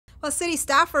Well, city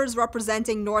staffers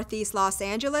representing Northeast Los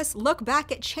Angeles look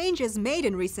back at changes made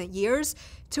in recent years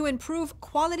to improve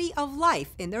quality of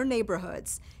life in their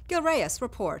neighborhoods. Gil Reyes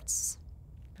reports.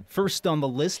 First on the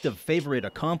list of favorite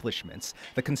accomplishments,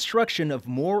 the construction of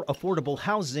more affordable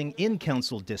housing in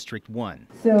Council District 1.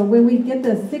 So when we get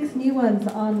the 6 new ones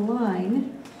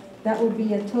online, that will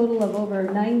be a total of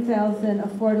over 9,000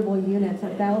 affordable units,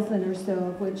 1,000 or so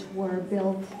of which were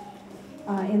built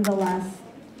in the last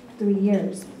 3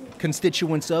 years.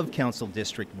 Constituents of Council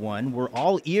District 1 were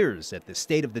all ears at the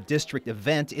State of the District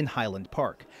event in Highland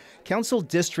Park. Council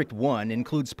District 1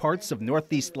 includes parts of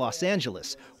Northeast Los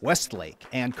Angeles, Westlake,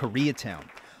 and Koreatown.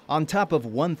 On top of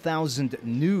 1,000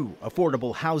 new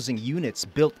affordable housing units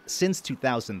built since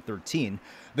 2013,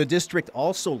 the district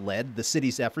also led the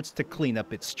city's efforts to clean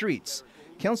up its streets.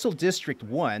 Council District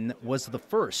 1 was the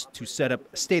first to set up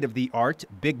state-of-the-art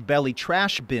big belly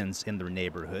trash bins in their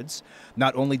neighborhoods.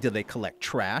 Not only do they collect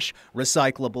trash,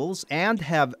 recyclables, and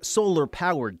have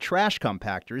solar-powered trash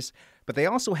compactors, but they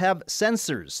also have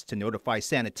sensors to notify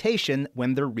sanitation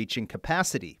when they're reaching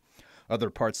capacity.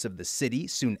 Other parts of the city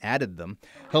soon added them,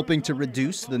 helping to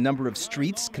reduce the number of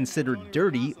streets considered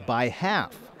dirty by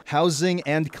half. Housing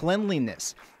and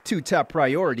cleanliness, two top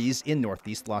priorities in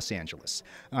Northeast Los Angeles.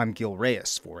 I'm Gil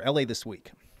Reyes for LA This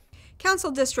Week.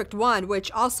 Council District 1,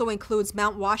 which also includes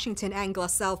Mount Washington and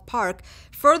South Park,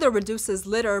 further reduces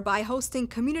litter by hosting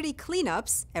community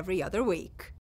cleanups every other week.